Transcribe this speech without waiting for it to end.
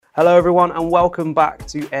Hello everyone and welcome back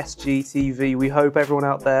to SGTV. We hope everyone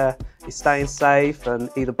out there is staying safe and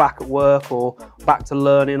either back at work or back to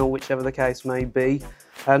learning or whichever the case may be.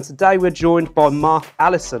 And today we're joined by Mark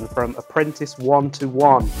Allison from Apprentice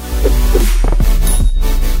 1-to-1.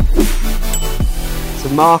 So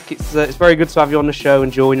Mark, it's very good to have you on the show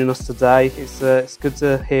and joining us today. It's good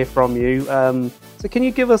to hear from you. So can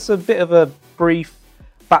you give us a bit of a brief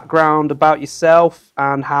background about yourself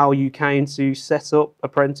and how you came to set up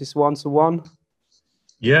Apprentice 1-to-1?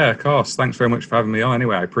 Yeah, of course. Thanks very much for having me on.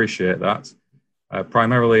 Anyway, I appreciate that.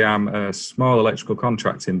 Primarily, I'm a small electrical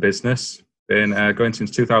contracting business. Been going since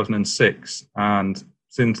 2006, and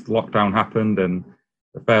since lockdown happened and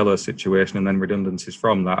the furlough situation and then redundancies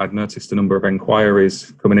from that, I'd noticed a number of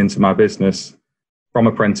inquiries coming into my business from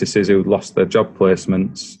apprentices who'd lost their job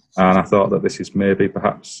placements, and I thought that this is maybe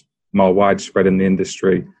perhaps more widespread in the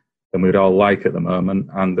industry than we'd all like at the moment,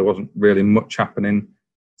 and there wasn't really much happening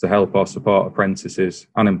to help or support apprentices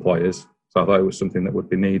and employers, so I thought it was something that would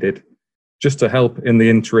be needed just to help in the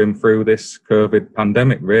interim through this COVID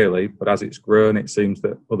pandemic, really. But as it's grown, it seems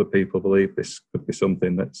that other people believe this could be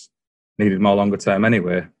something that's needed more longer term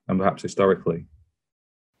anyway, and perhaps historically.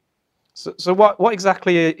 So what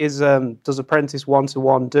exactly is does Apprentice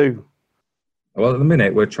 1-to-1 do? Well, at the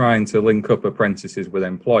minute, we're trying to link up apprentices with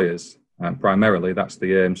employers. Primarily, that's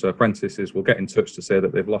the aim. So apprentices will get in touch to say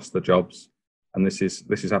that they've lost their jobs, and this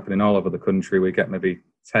is happening all over the country. We get maybe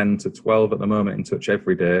 10 to 12 at the moment in touch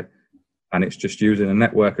every day, and it's just using a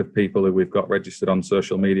network of people who we've got registered on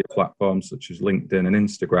social media platforms such as LinkedIn and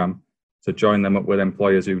Instagram to join them up with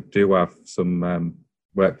employers who do have some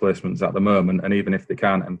work placements at the moment, and even if they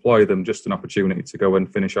can't employ them, just an opportunity to go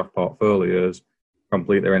and finish off portfolios,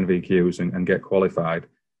 complete their NVQs and get qualified.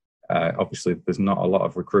 Obviously, there's not a lot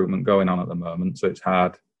of recruitment going on at the moment, so it's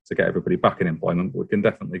hard to get everybody back in employment, but we can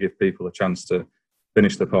definitely give people a chance to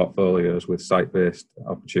finish their portfolios with site-based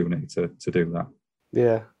opportunity to do that.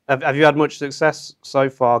 Yeah. Have you had much success so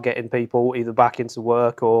far getting people either back into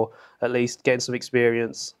work or at least getting some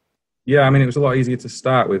experience? Yeah, I mean, it was a lot easier to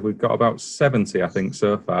start with. We've got about 70, I think,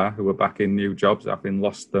 so far, who are back in new jobs, having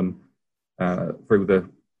lost them through the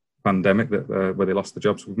pandemic, where they lost the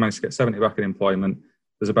jobs. We've managed to get 70 back in employment.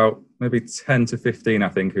 There's about maybe 10 to 15, I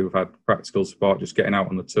think, who've had practical support, just getting out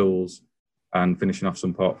on the tools and finishing off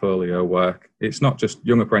some portfolio work. It's not just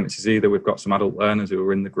young apprentices either. We've got some adult learners who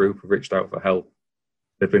are in the group who've reached out for help.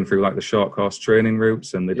 They've been through like the short course training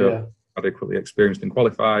routes and they don't adequately experienced and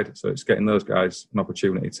qualified. So it's getting those guys an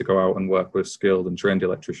opportunity to go out and work with skilled and trained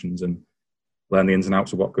electricians and learn the ins and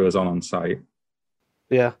outs of what goes on site.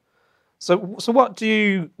 Yeah. So what do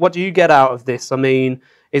you get out of this? I mean,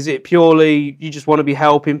 is it purely you just want to be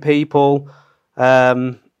helping people?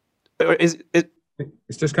 It's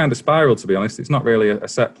just kind of spiraled, to be honest. It's not really a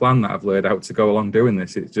set plan that I've laid out to go along doing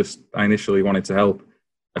this. It's just I initially wanted to help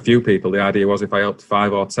a few people. The idea was if I helped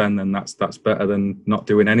 5 or 10, then that's better than not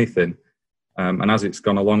doing anything. And as it's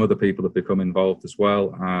gone along, other people have become involved as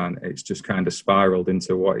well, and it's just kind of spiraled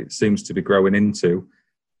into what it seems to be growing into.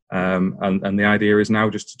 And the idea is now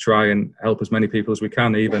just to try and help as many people as we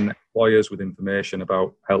can, even employers, with information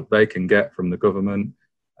about help they can get from the government,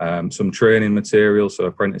 some training material so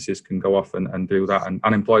apprentices can go off and do that, and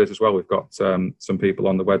employers as well. We've got some people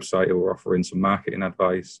on the website who are offering some marketing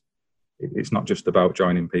advice. It's not just about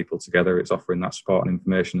joining people together, it's offering that support and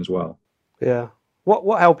information as well. Yeah.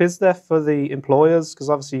 What help is there for the employers? Because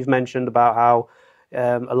obviously you've mentioned about how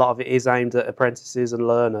a lot of it is aimed at apprentices and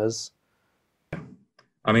learners.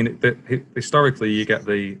 I mean, historically, you get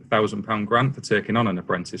the £1,000 grant for taking on an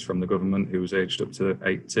apprentice from the government who's aged up to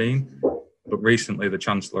 18. But recently, the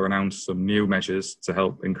Chancellor announced some new measures to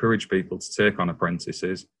help encourage people to take on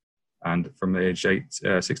apprentices. And from age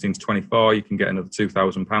 16 to 24, you can get another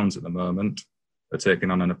 £2,000 at the moment for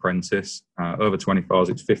taking on an apprentice. Over 24s,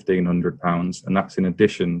 it's £1,500, and that's in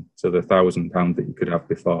addition to the £1,000 that you could have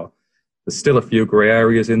before. There's still a few grey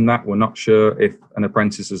areas in that. We're not sure if an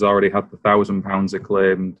apprentice has already had the £1,000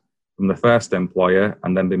 acclaimed from the first employer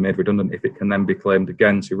and then been made redundant, if it can then be claimed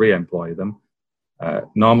again to re-employ them.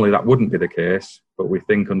 Normally that wouldn't be the case, but we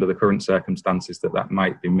think under the current circumstances that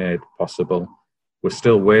might be made possible. We're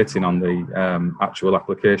still waiting on the actual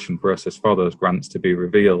application process for those grants to be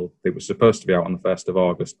revealed. It was supposed to be out on the 1st of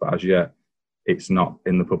August, but as yet it's not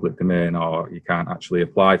in the public domain, or you can't actually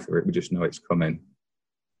apply for it. We just know it's coming.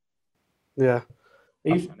 Yeah.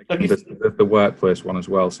 The workplace one as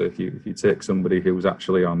well. So if you take somebody who's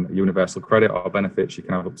actually on universal credit or benefits, you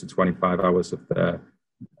can have up to 25 hours of their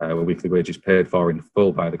weekly wages paid for in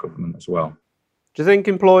full by the government as well. Do you think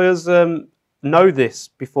employers know this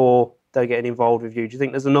before they're getting involved with you? Do you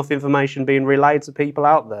think there's enough information being relayed to people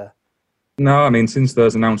out there? No, I mean, since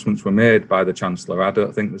those announcements were made by the Chancellor, I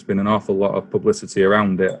don't think there's been an awful lot of publicity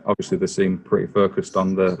around it. Obviously, they seem pretty focused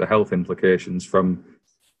on the health implications from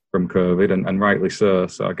COVID, and rightly so.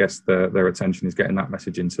 So I guess their attention is getting that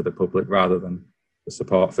message into the public rather than the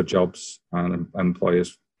support for jobs and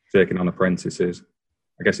employers taking on apprentices.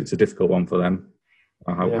 I guess it's a difficult one for them.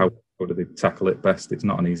 How do they tackle it best? It's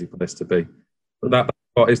not an easy place to be. But that's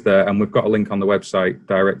what is there, and we've got a link on the website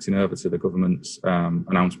directing over to the government's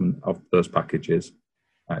announcement of those packages.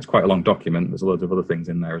 It's quite a long document. There's a load of other things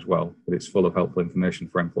in there as well, but it's full of helpful information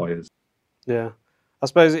for employers. Yeah. I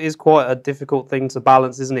suppose it is quite a difficult thing to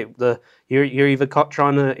balance, isn't it? You're either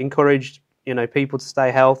trying to encourage people to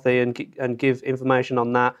stay healthy and give information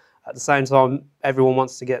on that. At the same time, everyone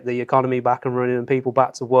wants to get the economy back and running and people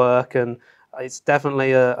back to work, and it's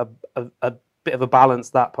definitely a bit of a balance,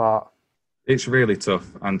 that part. It's really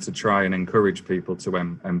tough, and to try and encourage people to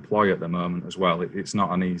employ at the moment as well. It's not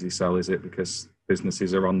an easy sell, is it? Because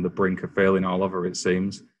businesses are on the brink of failing all over, it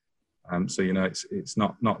seems. So it's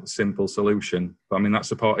not a simple solution, but I mean that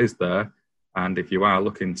support is there, and if you are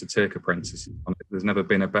looking to take apprentices on, there's never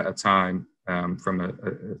been a better time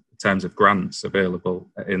in terms of grants available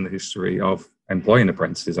in the history of employing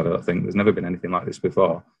apprentices. I don't think there's never been anything like this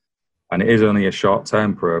before, and it is only a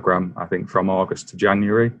short-term program. I think from August to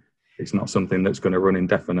January. It's not something that's going to run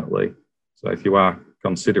indefinitely. So if you are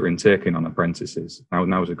considering taking on apprentices,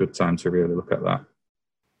 now is a good time to really look at that.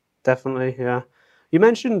 Definitely, yeah. You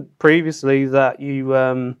mentioned previously that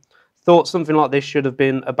you thought something like this should have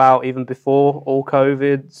been about even before all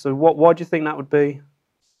COVID. So why do you think that would be?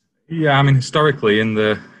 Yeah, I mean, historically in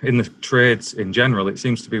the trades in general, it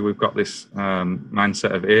seems to be we've got this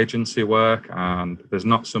mindset of agency work, and there's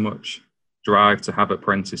not so much drive to have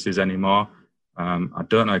apprentices anymore. I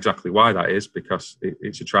don't know exactly why that is, because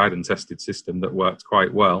it's a tried and tested system that works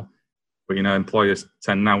quite well. But, employers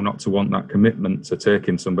tend now not to want that commitment to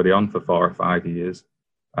taking somebody on for 4 or 5 years.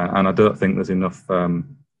 And I don't think there's enough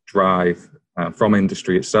drive from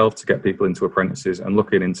industry itself to get people into apprentices, and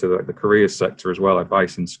looking into the careers sector as well,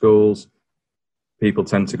 advice in schools. People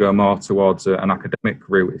tend to go more towards an academic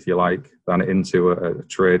route, if you like, than into a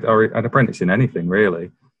trade or an apprentice in anything, really.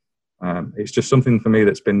 It's just something for me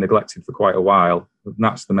that's been neglected for quite a while. And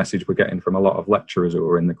that's the message we're getting from a lot of lecturers who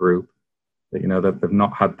are in the group, that, that they've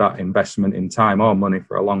not had that investment in time or money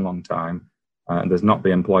for a long, long time. And there's not the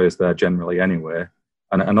employers there generally anyway.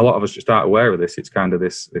 And a lot of us just aren't aware of this. It's kind of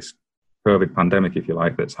this COVID pandemic, if you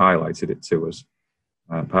like, that's highlighted it to us.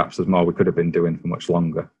 Perhaps there's more we could have been doing for much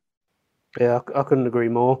longer. Yeah, I couldn't agree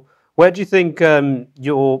more. Where do you think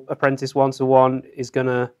your Apprentice 1-to-1 is going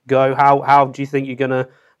to go? How do you think you're going to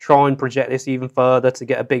try and project this even further to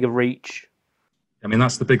get a bigger reach? I mean,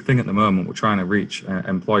 that's the big thing at the moment. We're trying to reach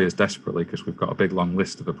employers desperately because we've got a big long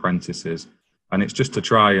list of apprentices. And it's just to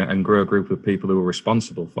try and grow a group of people who are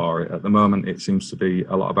responsible for it. At the moment, it seems to be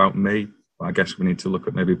a lot about me. But I guess we need to look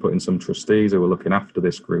at maybe putting some trustees who are looking after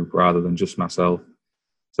this group rather than just myself.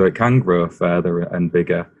 So it can grow further and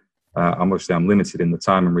bigger. Obviously, I'm limited in the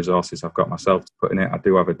time and resources I've got myself to put in it. I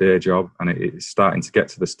do have a day job, and it's starting to get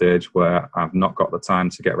to the stage where I've not got the time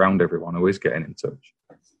to get around everyone who is getting in touch.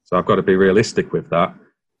 So I've got to be realistic with that.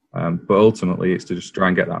 But ultimately, it's to just try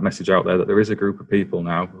and get that message out there that there is a group of people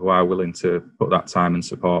now who are willing to put that time and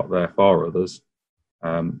support there for others,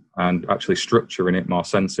 and actually structuring it more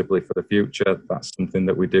sensibly for the future. That's something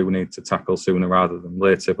that we do need to tackle sooner rather than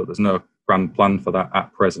later, but there's no grand plan for that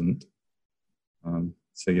at present.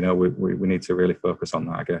 So, we need to really focus on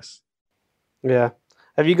that, I guess. Yeah.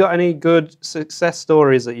 Have you got any good success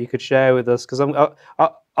stories that you could share with us? Because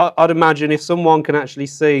I'd imagine if someone can actually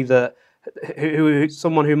see that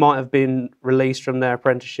someone who might have been released from their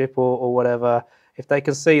apprenticeship or whatever, if they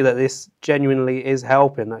can see that this genuinely is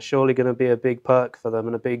helping, that's surely going to be a big perk for them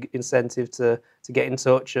and a big incentive to get in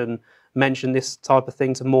touch and mention this type of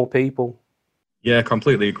thing to more people. Yeah,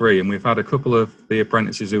 completely agree. And we've had a couple of the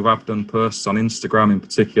apprentices who have done posts on Instagram in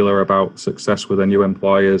particular about success with their new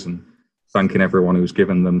employers and thanking everyone who's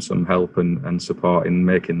given them some help and support in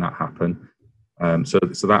making that happen. So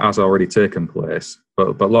that has already taken place.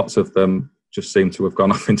 But lots of them just seem to have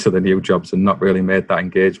gone off into the new jobs and not really made that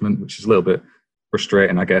engagement, which is a little bit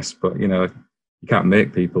frustrating, I guess. But, you can't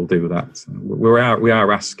make people do that. We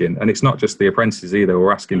are asking, and it's not just the apprentices either.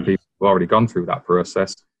 We're asking people who've already gone through that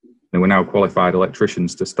process. And we're now qualified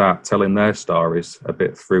electricians to start telling their stories a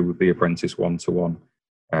bit through the Apprentice 1-to-1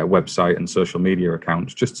 website and social media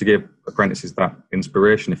accounts, just to give apprentices that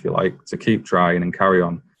inspiration, if you like, to keep trying and carry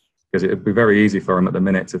on. Because it would be very easy for them at the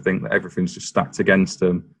minute to think that everything's just stacked against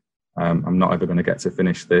them. I'm not ever going to get to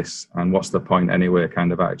finish this. And what's the point anyway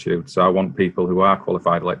kind of attitude. So I want people who are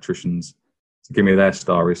qualified electricians to give me their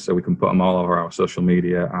stories so we can put them all over our social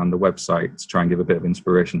media and the website to try and give a bit of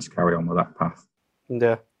inspiration to carry on with that path.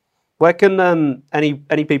 Yeah. Where can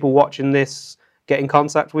any people watching this get in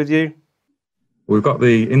contact with you? We've got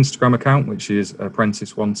the Instagram account, which is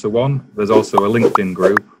Apprentice One to One. There's also a LinkedIn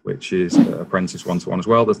group, which is Apprentice One to One as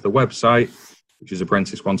well. There's the website, which is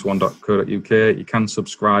apprentice1to1.co.uk. You can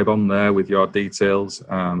subscribe on there with your details.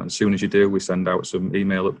 As soon as you do, we send out some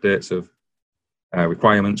email updates of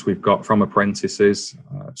requirements we've got from apprentices.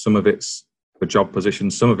 Some of it's for job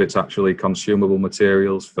positions, some of it's actually consumable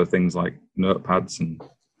materials for things like notepads and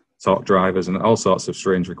talk drivers and all sorts of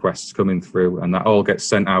strange requests coming through, and that all gets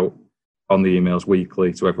sent out on the emails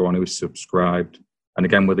weekly to everyone who is subscribed. And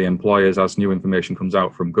again, with the employers, as new information comes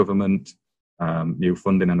out from government, new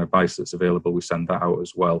funding and advice that's available, we send that out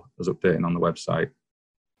as well as updating on the website.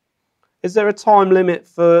 Is there a time limit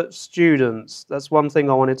for students? That's one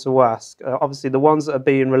thing I wanted to ask. Obviously, the ones that are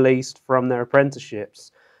being released from their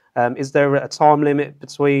apprenticeships, is there a time limit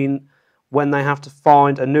between when they have to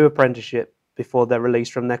find a new apprenticeship before they're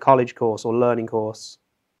released from their college course or learning course?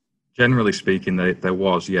 Generally speaking, there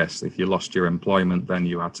was, yes. If you lost your employment, then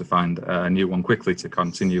you had to find a new one quickly to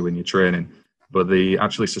continue in your training. But they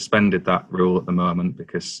actually suspended that rule at the moment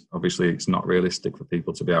because obviously it's not realistic for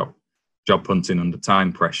people to be out job hunting under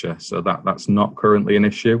time pressure. So that's not currently an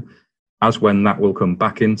issue. As when that will come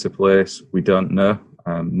back into place, we don't know.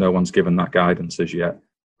 No one's given that guidance as yet.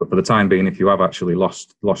 But for the time being, if you have actually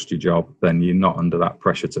lost your job, then you're not under that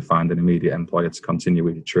pressure to find an immediate employer to continue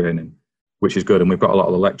with your training, which is good. And we've got a lot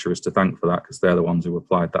of the lecturers to thank for that because they're the ones who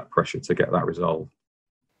applied that pressure to get that resolved.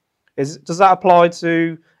 Does that apply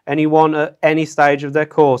to anyone at any stage of their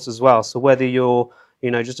course as well? So whether you're,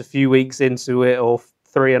 just a few weeks into it or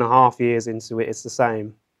 3.5 years into it, it's the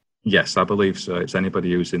same? Yes, I believe so. It's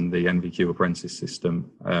anybody who's in the NVQ apprentice system.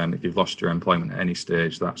 If you've lost your employment at any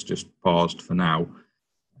stage, that's just paused for now.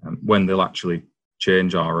 When they'll actually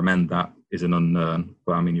change or amend that is an unknown.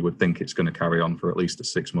 But I mean, you would think it's going to carry on for at least a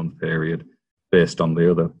 6-month period based on the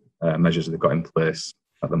other measures they've got in place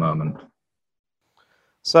at the moment.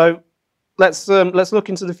 So let's look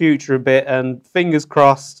into the future a bit, and fingers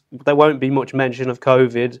crossed there won't be much mention of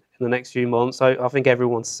COVID in the next few months. I think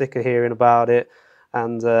everyone's sick of hearing about it,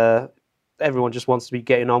 and everyone just wants to be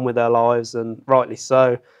getting on with their lives, and rightly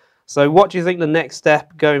so. So what do you think the next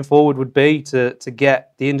step going forward would be to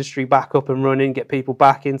get the industry back up and running, get people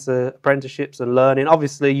back into apprenticeships and learning?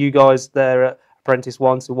 Obviously, you guys there at Apprentice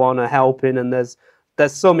One to One are helping, and there's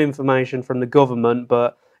some information from the government,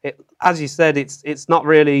 but as you said, it's not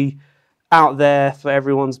really out there for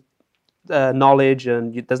everyone's knowledge,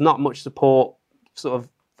 and there's not much support sort of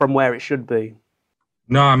from where it should be.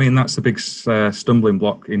 No, I mean, that's a big stumbling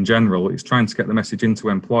block in general. It's trying to get the message into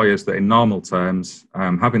employers that in normal terms,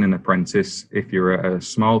 having an apprentice, if you're a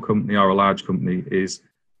small company or a large company, is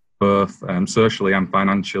both socially and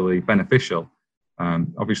financially beneficial.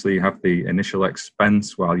 Obviously, you have the initial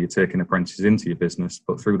expense while you're taking apprentices into your business,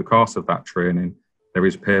 but through the course of that training, there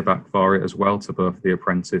is payback for it as well to both the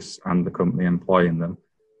apprentice and the company employing them.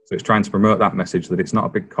 So it's trying to promote that message that it's not a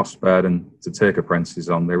big cost burden to take apprentices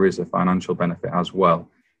on. There is a financial benefit as well.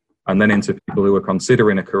 And then into people who are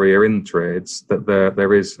considering a career in trades, that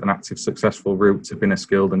there is an active, successful route to being a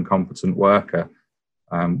skilled and competent worker.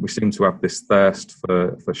 We seem to have this thirst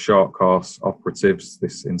for short course operatives,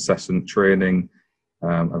 this incessant training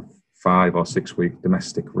of 5 or 6 week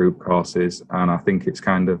domestic route courses. And I think it's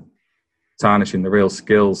kind of tarnishing the real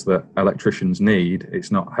skills that electricians need. It's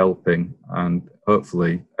not helping, and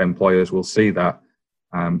hopefully employers will see that.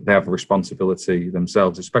 They have a responsibility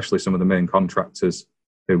themselves, especially some of the main contractors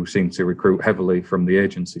who seem to recruit heavily from the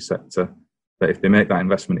agency sector, that if they make that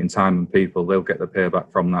investment in time and people, they'll get the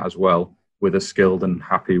payback from that as well, with a skilled and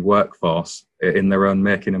happy workforce in their own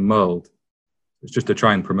making and mould. It's just to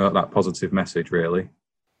try and promote that positive message, really.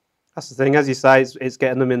 That's the thing, as you say, it's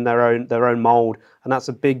getting them in their own mould, and that's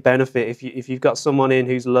a big benefit. If you've got someone in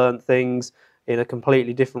who's learned things in a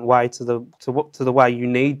completely different way to the way you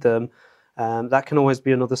need them, that can always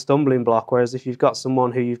be another stumbling block. Whereas if you've got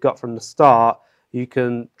someone who you've got from the start, you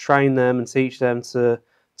can train them and teach them to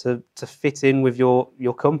fit in with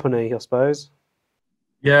your company, I suppose.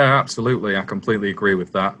 Yeah, absolutely. I completely agree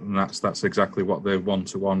with that, and that's exactly what the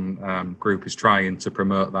one-to-one group is trying to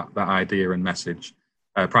promote, that idea and message.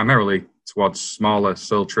 Primarily towards smaller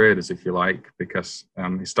sole traders, if you like, because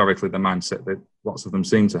historically the mindset that lots of them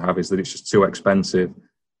seem to have is that it's just too expensive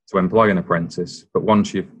to employ an apprentice. But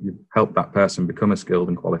once you've helped that person become a skilled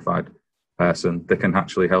and qualified person, they can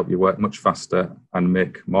actually help you work much faster and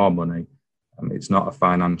make more money. It's not a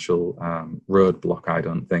financial roadblock, I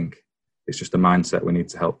don't think. It's just a mindset we need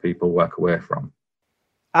to help people work away from.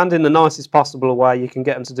 And in the nicest possible way, you can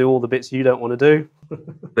get them to do all the bits you don't want to do.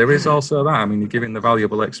 There is also that. I mean, you're giving the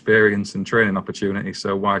valuable experience and training opportunity,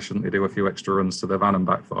 so why shouldn't they do a few extra runs to the van and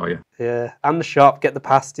back for you? Yeah, and the shop, get the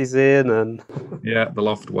pasties in, and yeah, the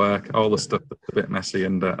loft work, all the stuff that's a bit messy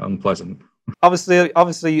and unpleasant.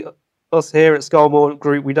 Obviously, us here at Skolmore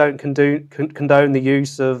Group, we don't condone the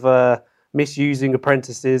use of misusing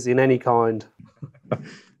apprentices in any kind.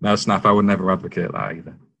 No, Snap, I would never advocate that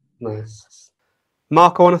either. Nice.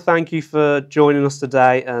 Mark, I want to thank you for joining us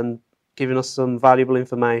today and giving us some valuable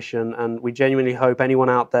information, and we genuinely hope anyone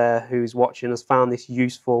out there who's watching has found this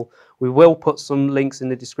useful. We will put some links in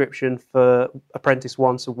the description for Apprentice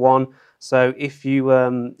 1-to-1, so if you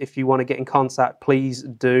want to get in contact, please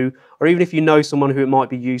do, or even if you know someone who it might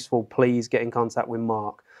be useful, please get in contact with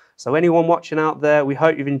Mark. So anyone watching out there, we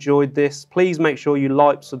hope you've enjoyed this. Please make sure you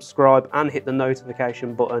like, subscribe and hit the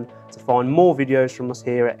notification button to find more videos from us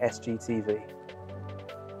here at SGTV.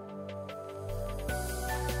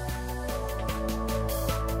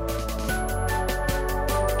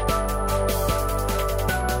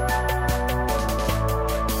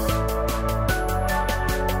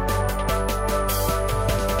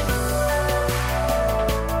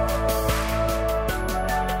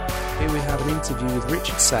 Interview with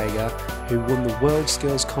Richard Sager, who won the World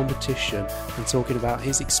Skills competition, and talking about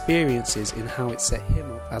his experiences in how it set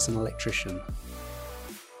him up as an electrician.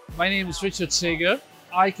 My name is Richard Sager.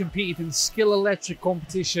 I competed in Skill Electric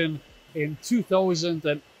competition in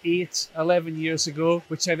 2008, 11 years ago,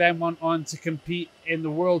 which I then went on to compete in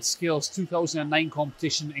the World Skills 2009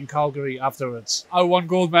 competition in Calgary afterwards. I won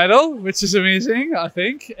gold medal, which is amazing, I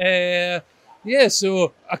think. Yeah,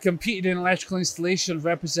 so I competed in electrical installation,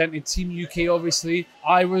 represented Team UK, obviously.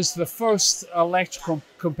 I was the first electrical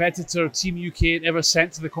competitor Team UK had ever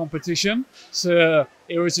sent to the competition. So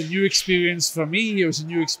it was a new experience for me, it was a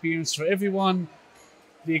new experience for everyone.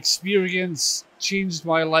 The experience changed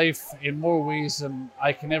my life in more ways than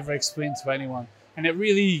I can ever explain to anyone. And it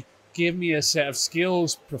really gave me a set of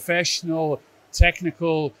skills, professional,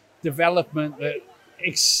 technical development that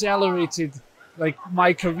accelerated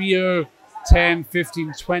my career 10,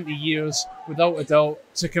 15, 20 years without a doubt,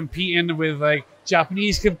 to competing with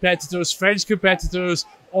Japanese competitors, French competitors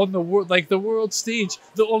on the world stage.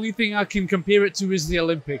 The only thing I can compare it to is the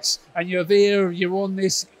Olympics. And you're there, you're on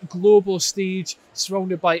this global stage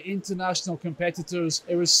surrounded by international competitors.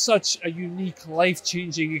 It was such a unique,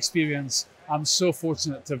 life-changing experience. I'm so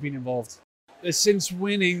fortunate to have been involved. Since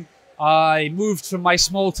winning, I moved from my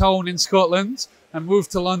small town in Scotland and moved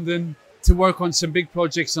to London to work on some big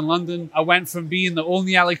projects in London. I went from being the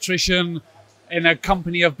only electrician in a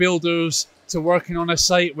company of builders to working on a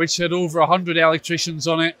site which had over 100 electricians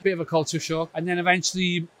on it. Bit of a culture shock. And then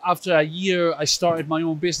eventually, after a year, I started my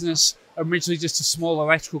own business, originally just a small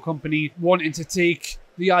electrical company,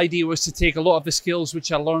 the idea was to take a lot of the skills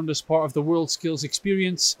which I learned as part of the World Skills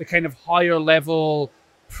experience, the kind of higher level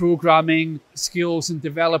programming skills, and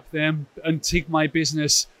develop them and take my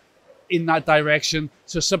business in that direction.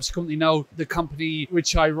 So subsequently now, the company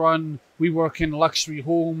which I run, we work in luxury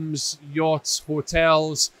homes, yachts,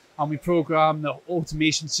 hotels, and we program the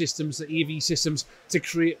automation systems, the AV systems, to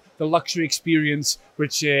create the luxury experience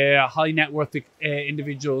which high net worth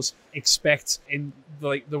individuals expect in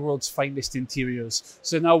the world's finest interiors.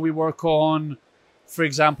 So now we work on, for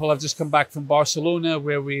example, I've just come back from Barcelona,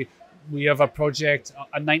 where we have a project,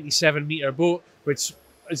 a 97 meter boat, which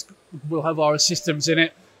will have our systems in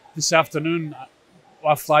it. This afternoon,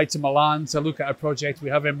 I fly to Milan to look at a project we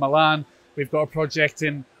have in Milan. We've got a project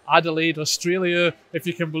in Adelaide, Australia, if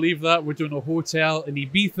you can believe that. We're doing a hotel in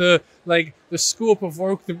Ibiza. The scope of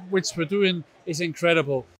work which we're doing is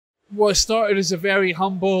incredible. What started as a very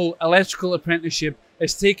humble electrical apprenticeship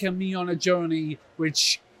has taken me on a journey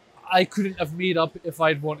which I couldn't have made up if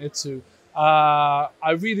I'd wanted to.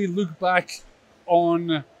 I really look back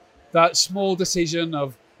on that small decision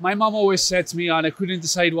of, my mum always said to me, and I couldn't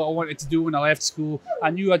decide what I wanted to do when I left school. I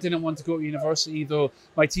knew I didn't want to go to university, though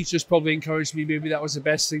my teachers probably encouraged me, maybe that was the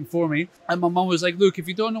best thing for me. And my mum was like, look, if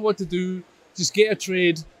you don't know what to do, just get a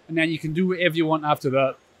trade and then you can do whatever you want after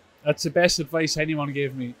that. That's the best advice anyone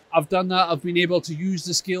gave me. I've done that. I've been able to use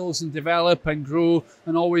the skills and develop and grow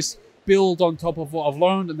and always build on top of what I've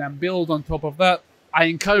learned and then build on top of that. I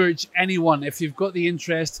encourage anyone, if you've got the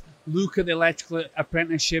interest, look at the electrical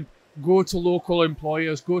apprenticeship. Go to local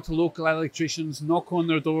employers, go to local electricians, knock on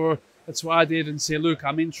their door. That's what I did, and say, look,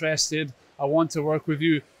 I'm interested. I want to work with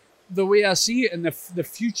you. The way I see it, and the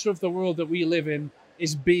future of the world that we live in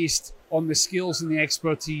is based on the skills and the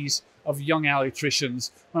expertise of young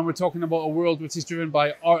electricians. When we're talking about a world which is driven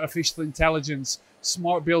by artificial intelligence,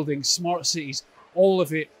 smart buildings, smart cities, all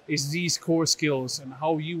of it is these core skills, and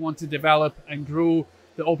how you want to develop and grow.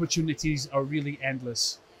 The opportunities are really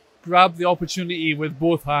endless. Grab the opportunity with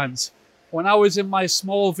both hands. When I was in my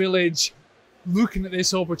small village looking at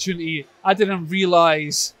this opportunity, I didn't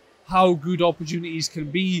realize how good opportunities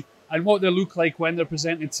can be and what they look like when they're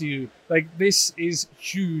presented to you. Like, this is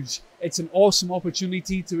huge. It's an awesome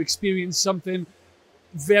opportunity to experience something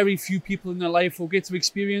very few people in their life will get to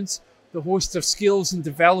experience. The host of skills and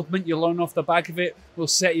development you learn off the back of it will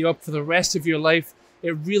set you up for the rest of your life.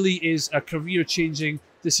 It really is a career-changing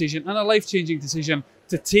decision and a life-changing decision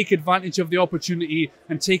to take advantage of the opportunity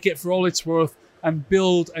and take it for all it's worth and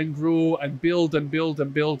build and grow and build and build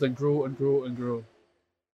and build and grow and grow and grow.